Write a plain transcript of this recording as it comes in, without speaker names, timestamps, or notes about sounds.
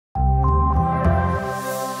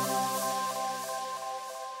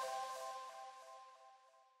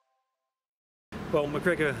Well,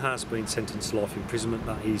 McGregor has been sentenced to life imprisonment.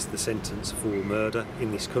 That is the sentence for murder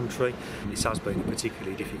in this country. This has been a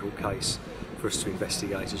particularly difficult case for us to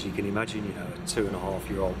investigate, as you can imagine. You know, a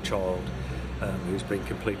 2.5-year-old child who's been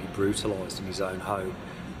completely brutalised in his own home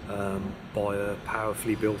by a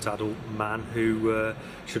powerfully built adult man who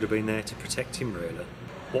should have been there to protect him, really.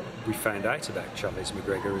 What we found out about Chavez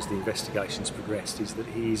McGregor as the investigations progressed is that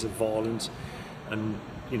he is a violent and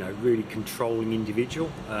really controlling individual.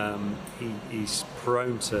 He's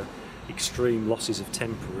prone to extreme losses of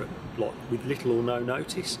temper with little or no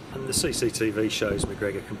notice. And the CCTV shows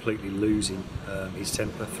McGregor completely losing his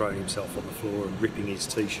temper, throwing himself on the floor and ripping his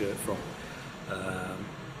t-shirt from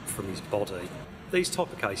his body. These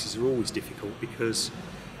type of cases are always difficult because,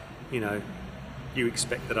 you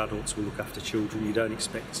expect that adults will look after children. You don't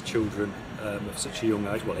expect children of such a young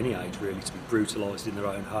age, well, any age really, to be brutalised in their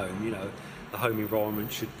own home. The home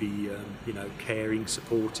environment should be, caring,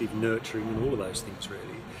 supportive, nurturing, and all of those things,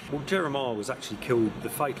 really. Well, Jeremiah was actually killed. The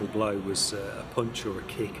fatal blow was a punch or a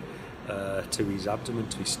kick to his abdomen,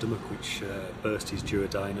 to his stomach, which burst his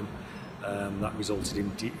duodenum. That resulted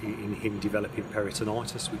in him developing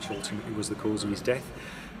peritonitis, which ultimately was the cause of his death.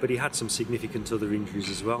 But he had some significant other injuries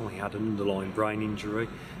as well. He had an underlying brain injury,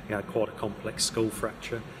 he had quite a complex skull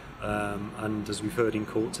fracture, and as we've heard in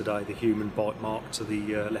court today, the human bite mark to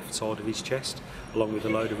the left side of his chest, along with a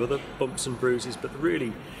load of other bumps and bruises. But the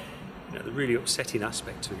really upsetting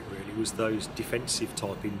aspect to it really was those defensive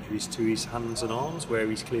type injuries to his hands and arms, where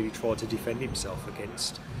he's clearly tried to defend himself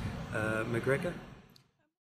against McGregor.